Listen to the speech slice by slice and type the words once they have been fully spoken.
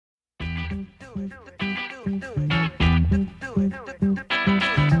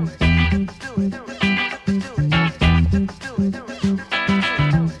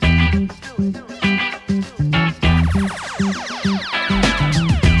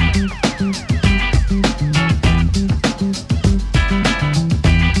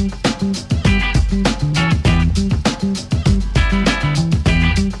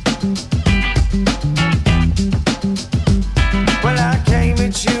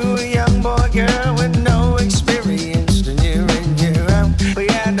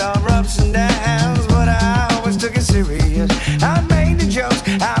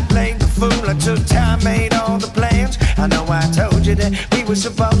We were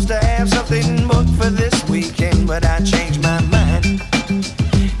supposed to have something booked for this weekend, but I changed my mind.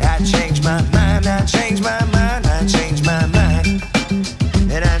 I changed my mind. I changed my mind. I changed my mind.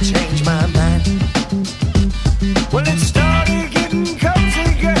 And I changed my mind. Well, it started getting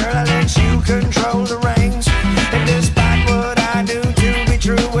cozy, girl. I let you control the reins. And despite what I do to be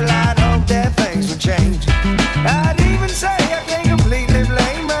true, well, I'd hope that things would change. I'd even say I can't completely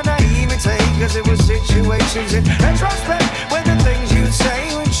blame my naivete, cause it was situations in retrospect when the things you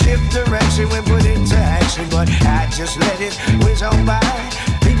say would shift direction when put into action. But I just let it whiz on by.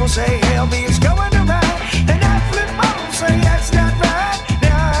 People say, hell me, it's going to ride. And I flip on, say that's not right.